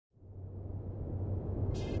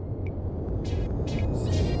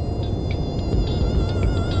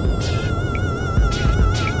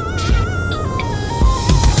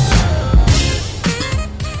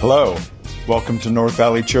Hello. Welcome to North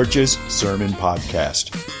Valley Church's Sermon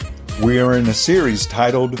Podcast. We are in a series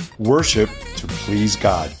titled Worship to Please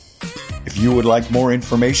God. If you would like more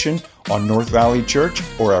information on North Valley Church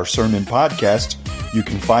or our sermon podcast, you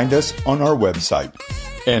can find us on our website,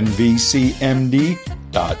 nvcmd.org.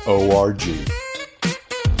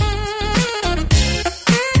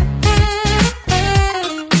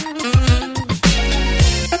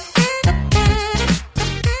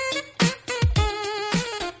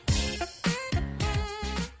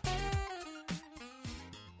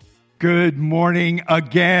 Good morning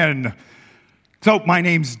again. So my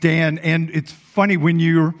name's Dan, and it's funny when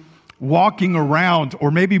you're walking around, or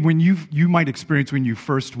maybe when you might experience when you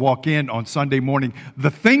first walk in on Sunday morning, the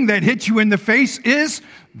thing that hits you in the face is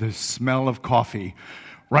the smell of coffee,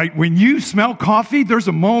 right? When you smell coffee, there's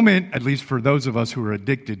a moment, at least for those of us who are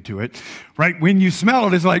addicted to it, right? When you smell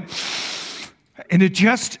it, it's like, and it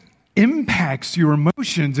just impacts your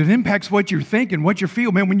emotions. It impacts what you're thinking, what you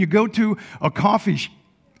feel. Man, when you go to a coffee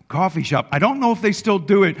shop. I don't know if they still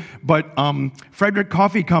do it, but Frederick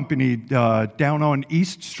Coffee Company down on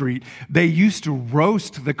East Street, they used to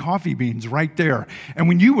roast the coffee beans right there. And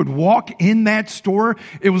when you would walk in that store,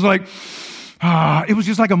 it was like, it was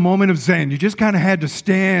just like a moment of zen. You just kind of had to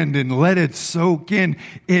stand and let it soak in.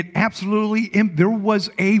 It absolutely, there was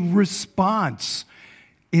a response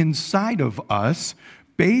inside of us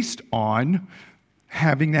based on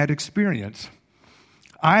having that experience.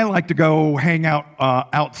 I like to go hang out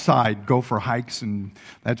outside, go for hikes, and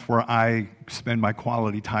that's where I spend my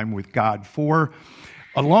quality time with God for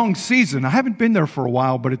a long season. I haven't been there for a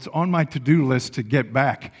while, but it's on my to-do list to get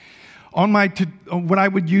back. What I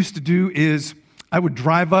would used to do is I would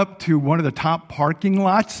drive up to one of the top parking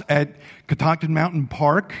lots at Catoctin Mountain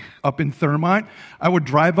Park up in Thurmont. I would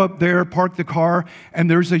drive up there, park the car,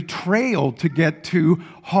 and there's a trail to get to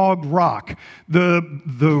Hog Rock.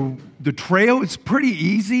 The trail is pretty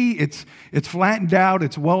easy. It's flattened out.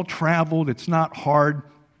 It's well traveled. It's not hard.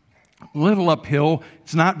 A little uphill.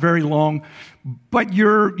 It's not very long. But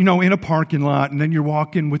you're, in a parking lot, and then you're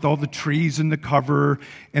walking with all the trees and the cover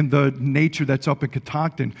and the nature that's up at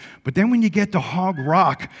Catoctin. But then when you get to Hog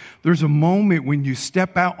Rock, there's a moment when you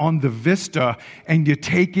step out on the vista and you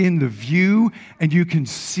take in the view and you can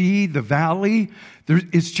see the valley.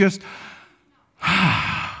 It's just,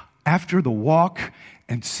 after the walk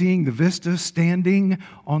and seeing the vista, standing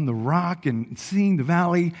on the rock and seeing the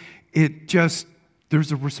valley, there's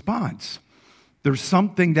a response. There's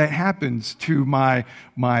something that happens to my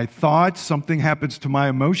thoughts, something happens to my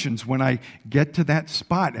emotions when I get to that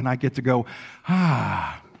spot and I get to go,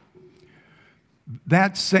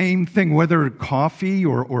 That same thing, whether coffee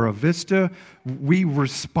or a vista, we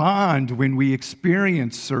respond when we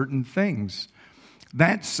experience certain things.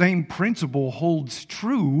 That same principle holds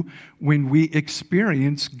true when we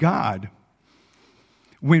experience God.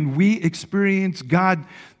 When we experience God,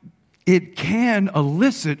 it can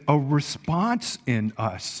elicit a response in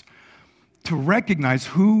us to recognize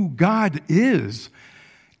who God is.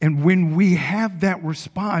 And when we have that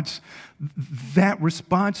response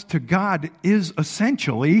to God is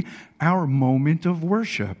essentially our moment of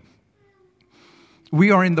worship. We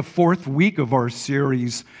are in the fourth week of our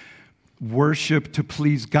series, Worship to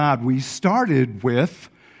Please God. We started with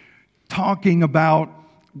talking about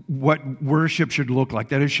what worship should look like,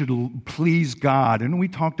 that it should please God. And we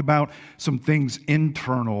talked about some things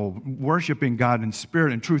internal, worshiping God in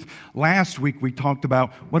spirit and truth. Last week we talked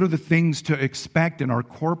about what are the things to expect in our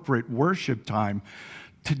corporate worship time.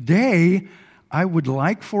 Today, I would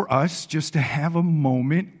like for us just to have a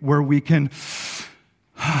moment where we can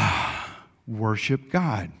worship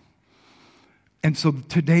God. And so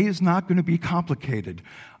today is not going to be complicated.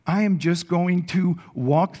 I am just going to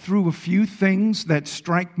walk through a few things that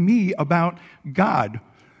strike me about God.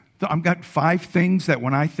 I've got 5 things that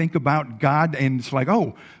when I think about God, and it's like,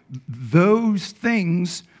 those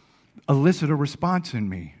things elicit a response in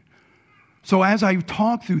me. So as I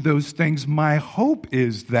talk through those things, my hope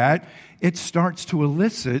is that it starts to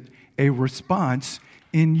elicit a response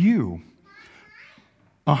in you.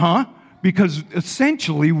 Because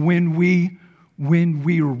essentially when we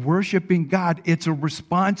are worshiping God, it's a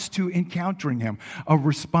response to encountering Him, a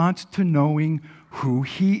response to knowing who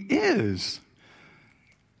He is.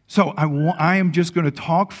 So I am just going to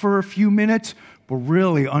talk for a few minutes, but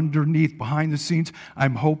really underneath, behind the scenes,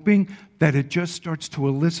 I'm hoping that it just starts to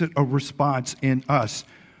elicit a response in us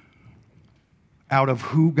out of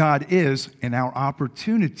who God is and our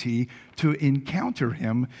opportunity to encounter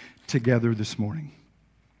Him together this morning.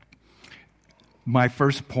 My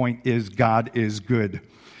first point is God is good.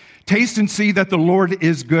 Taste and see that the Lord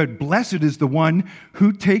is good. Blessed is the one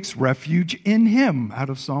who takes refuge in him, out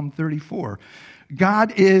of Psalm 34.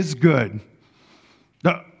 God is good.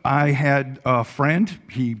 I had a friend,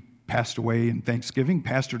 he passed away in Thanksgiving,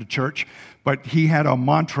 pastored a church, but he had a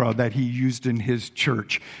mantra that he used in his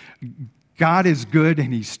church. God is good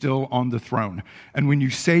and he's still on the throne. And when you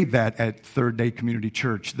say that at Third Day Community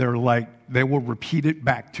Church, they will repeat it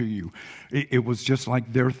back to you. It was just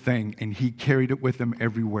like their thing, and he carried it with him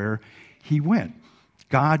everywhere he went.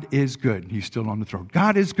 God is good. He's still on the throne.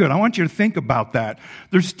 God is good. I want you to think about that.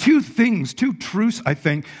 There's two truths, I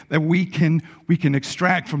think, that we can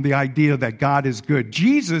extract from the idea that God is good.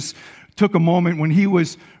 Jesus took a moment when he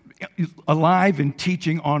was alive and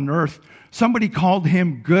teaching on earth. Somebody called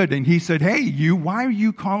him good, and he said, "Hey, why are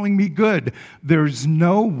you calling me good? There's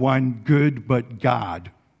no one good but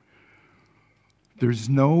God."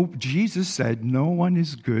 Jesus said, no one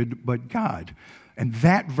is good but God. And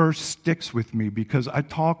that verse sticks with me because I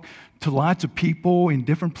talk to lots of people in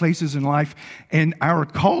different places in life, and our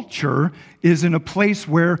culture is in a place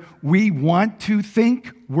where we want to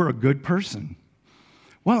think we're a good person.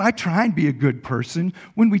 Well, I try and be a good person.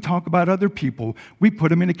 When we talk about other people, we put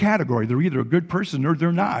them in a category. They're either a good person or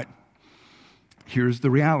they're not. Here's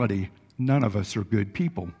the reality. None of us are good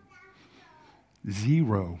people.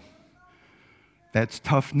 Zero. That's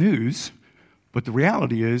tough news, but the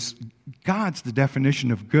reality is God's the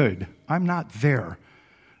definition of good. I'm not there.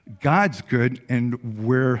 God's good and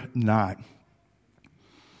we're not.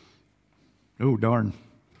 Oh, darn.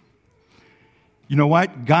 You know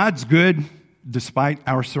what? God's good despite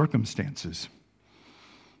our circumstances.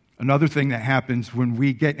 Another thing that happens when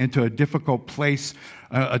we get into a difficult place,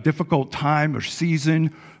 a difficult time or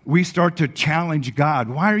season, we start to challenge God.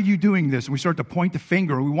 Why are you doing this? And we start to point the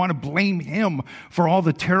finger. We want to blame him for all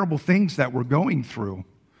the terrible things that we're going through.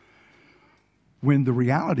 When the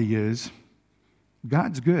reality is,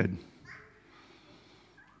 God's good.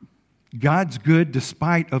 God's good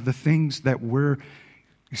despite of the things that we're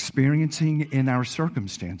experiencing in our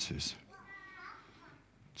circumstances.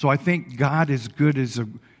 So I think God is good is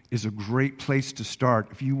a great place to start.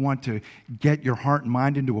 If you want to get your heart and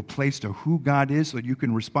mind into a place to who God is so that you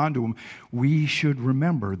can respond to him, we should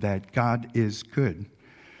remember that God is good.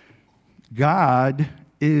 God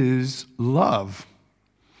is love.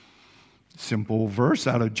 Simple verse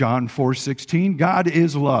out of John 4:16. God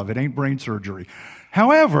is love. It ain't brain surgery.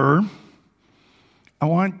 However, I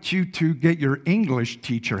want you to get your English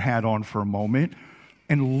teacher hat on for a moment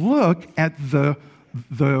and look at the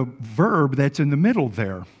verb that's in the middle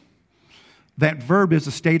there. That verb is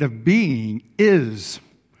a state of being, is.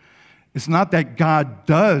 It's not that God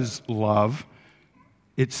does love.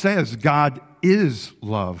 It says God is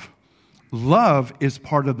love. Love is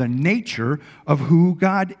part of the nature of who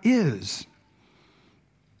God is.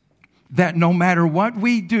 That no matter what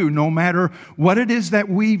we do, no matter what it is that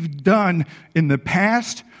we've done in the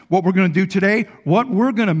past, what we're going to do today, what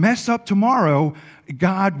we're going to mess up tomorrow,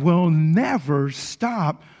 God will never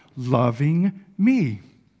stop loving me.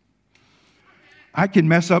 I can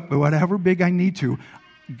mess up whatever big I need to.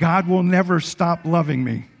 God will never stop loving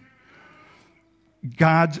me.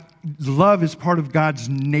 God's love is part of God's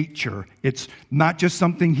nature. It's not just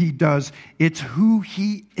something he does. It's who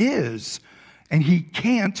he is. And he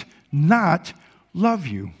can't not love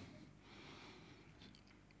you.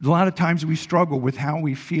 A lot of times we struggle with how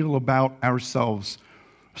we feel about ourselves.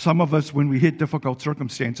 Some of us, when we hit difficult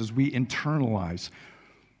circumstances, we internalize.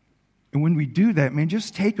 And when we do that, man,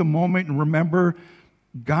 just take a moment and remember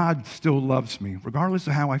God still loves me. Regardless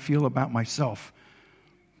of how I feel about myself,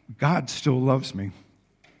 God still loves me.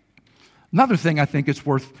 Another thing I think it's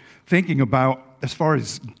worth thinking about as far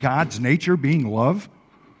as God's nature being love,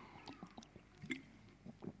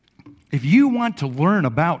 if you want to learn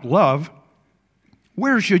about love,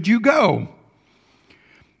 where should you go?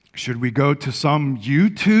 Should we go to some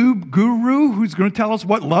YouTube guru who's going to tell us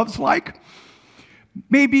what love's like?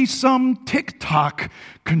 Maybe some TikTok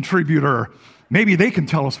contributor. Maybe they can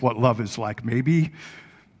tell us what love is like. Maybe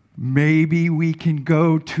we can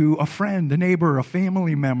go to a friend, a neighbor, a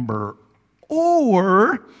family member.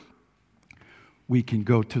 Or we can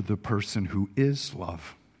go to the person who is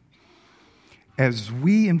love. As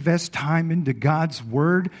we invest time into God's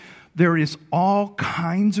Word, there is all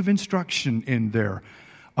kinds of instruction in there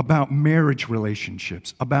about marriage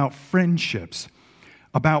relationships, about friendships,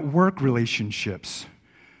 about work relationships,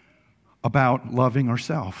 about loving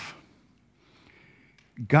ourselves.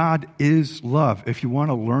 God is love. If you want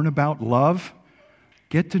to learn about love,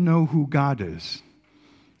 get to know who God is.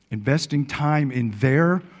 Investing time in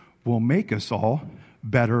there will make us all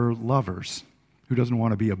better lovers. Who doesn't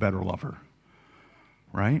want to be a better lover?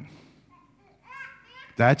 Right?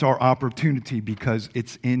 That's our opportunity because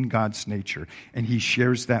it's in God's nature, and he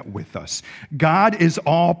shares that with us. God is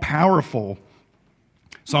all-powerful.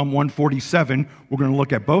 Psalm 147, we're going to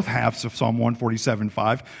look at both halves of Psalm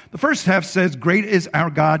 147:5. The first half says, "Great is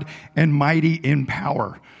our God and mighty in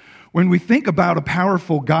power." When we think about a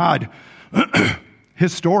powerful God,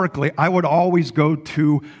 historically, I would always go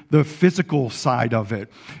to the physical side of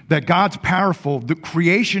it. That God's powerful. The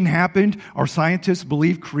creation happened. Our scientists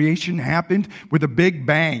believe creation happened with a big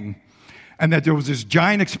bang. And that there was this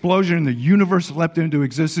giant explosion and the universe leapt into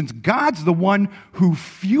existence. God's the one who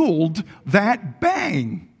fueled that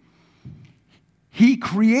bang. He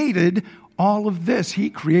created all of this. He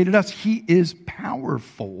created us. He is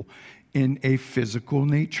powerful in a physical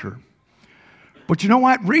nature. But you know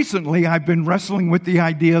what? Recently, I've been wrestling with the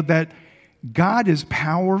idea that God is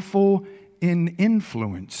powerful in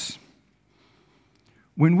influence.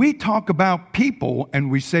 When we talk about people and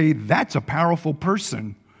we say that's a powerful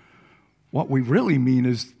person, what we really mean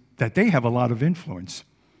is that they have a lot of influence.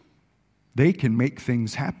 They can make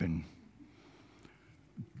things happen.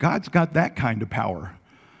 God's got that kind of power.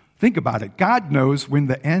 Think about it. God knows when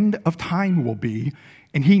the end of time will be,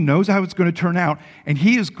 and he knows how it's going to turn out, and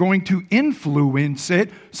he is going to influence it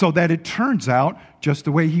so that it turns out just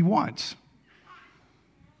the way he wants.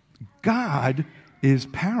 God is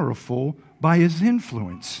powerful by his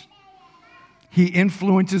influence. He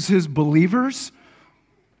influences his believers,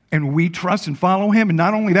 and we trust and follow him. And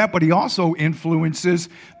not only that, but he also influences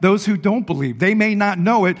those who don't believe. They may not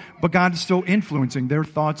know it, but God is still influencing their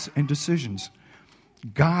thoughts and decisions.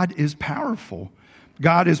 God is powerful.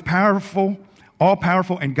 God is powerful,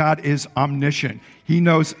 all-powerful, and God is omniscient. He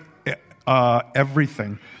knows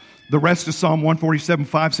everything. The rest of Psalm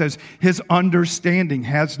 147:5 says, his understanding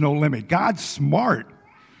has no limit. God's smart.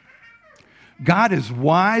 God is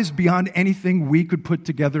wise beyond anything we could put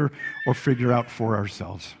together or figure out for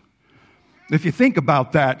ourselves. If you think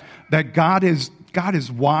about that God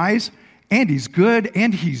is wise, and he's good,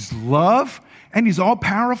 and he's love, and he's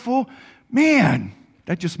all-powerful, man,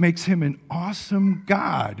 that just makes him an awesome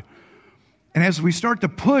God. And as we start to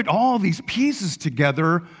put all these pieces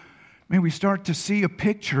together, man, we start to see a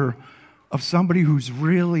picture of somebody who's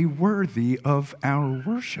really worthy of our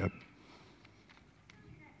worship.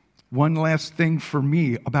 One last thing for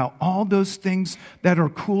me about all those things that are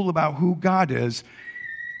cool about who God is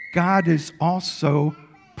also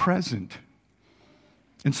present.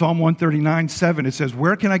 In Psalm 139:7, it says,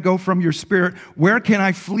 where can I go from your spirit? Where can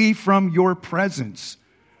I flee from your presence?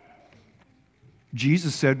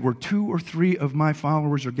 Jesus said, where 2 or 3 of my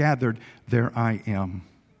followers are gathered, there I am.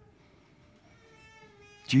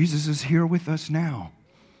 Jesus is here with us now.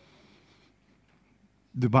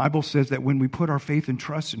 The Bible says that when we put our faith and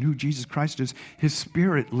trust in who Jesus Christ is, his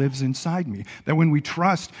Spirit lives inside me. That when we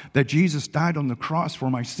trust that Jesus died on the cross for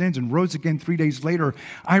my sins and rose again 3 days later,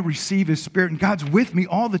 I receive his Spirit, and God's with me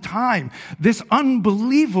all the time. This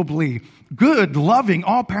unbelievably good, loving,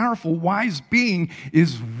 all-powerful, wise being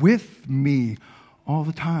is with me all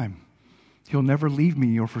the time. He'll never leave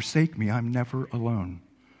me or forsake me. I'm never alone.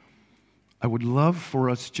 I would love for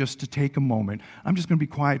us just to take a moment. I'm just going to be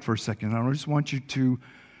quiet for a second. I just want you to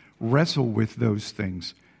wrestle with those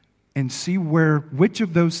things and see which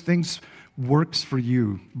of those things works for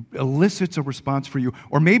you, elicits a response for you.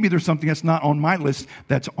 Or maybe there's something that's not on my list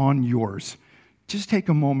that's on yours. Just take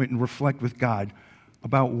a moment and reflect with God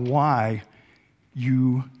about why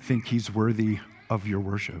you think he's worthy of your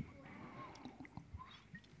worship.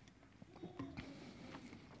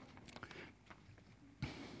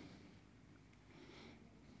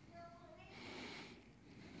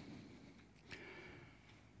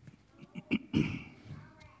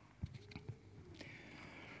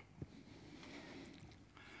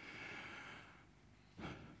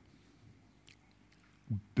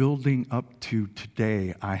 Building up to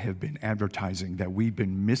today, I have been advertising that we've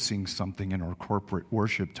been missing something in our corporate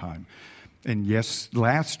worship time. And yes,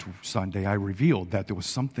 last Sunday I revealed that there was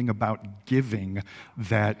something about giving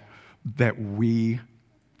that we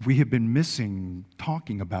have been missing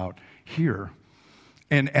talking about here.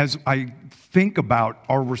 And as I think about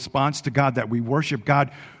our response to God, that we worship God,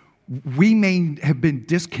 we may have been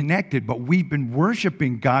disconnected, but we've been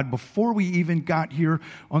worshiping God before we even got here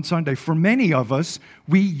on Sunday. For many of us,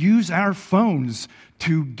 we use our phones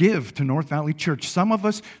to give to North Valley Church. Some of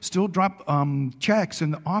us still drop checks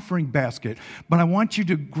in the offering basket. But I want you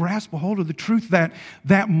to grasp a hold of the truth that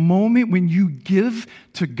that moment when you give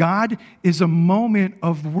to God is a moment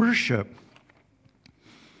of worship.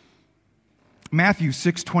 Matthew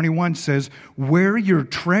 6:21 says, where your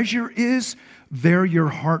treasure is, there your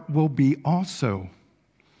heart will be also.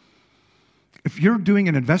 If you're doing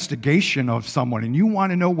an investigation of someone and you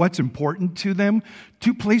want to know what's important to them,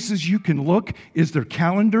 two places you can look is their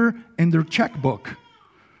calendar and their checkbook.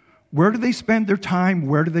 Where do they spend their time?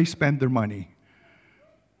 Where do they spend their money?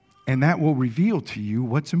 And that will reveal to you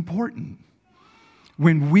what's important.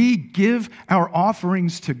 When we give our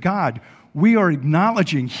offerings to God, we are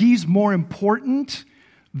acknowledging He's more important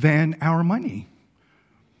than our money.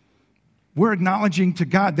 We're acknowledging to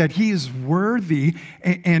God that He is worthy,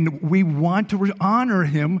 and we want to honor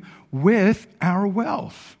Him with our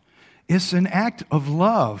wealth. It's an act of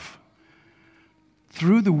love.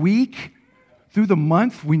 Through the week, through the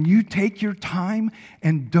month, when you take your time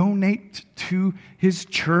and donate to His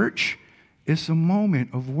church, it's a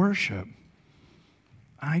moment of worship.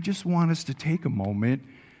 I just want us to take a moment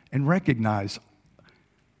and recognize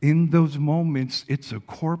in those moments, it's a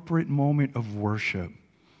corporate moment of worship.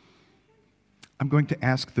 I'm going to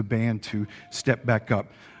ask the band to step back up.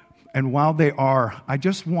 And while they are, I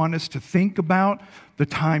just want us to think about the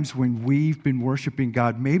times when we've been worshiping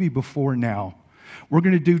God, maybe before now. We're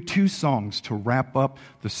going to do 2 songs to wrap up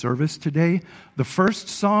the service today. The first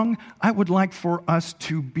song, I would like for us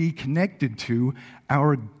to be connected to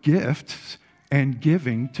our gifts and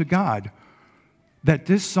giving to God. That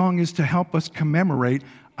this song is to help us commemorate,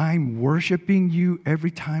 I'm worshiping you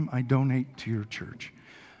every time I donate to your church.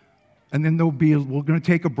 And then we're going to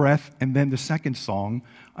take a breath, and then the second song,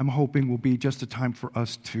 I'm hoping, will be just a time for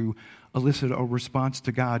us to elicit a response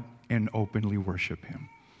to God and openly worship Him.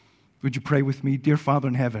 Would you pray with me? Dear Father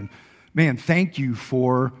in heaven, man, thank you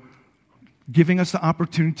for giving us the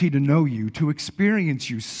opportunity to know you, to experience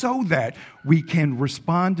you, so that we can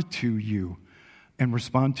respond to you and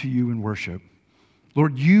respond to you in worship.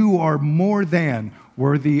 Lord, you are more than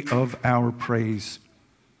worthy of our praise.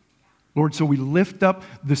 Lord, so we lift up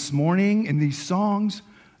this morning in these songs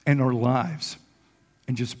and our lives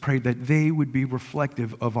and just pray that they would be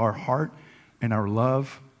reflective of our heart and our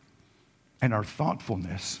love and our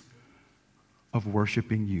thoughtfulness of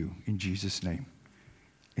worshiping you. In Jesus' name,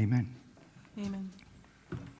 amen. Amen.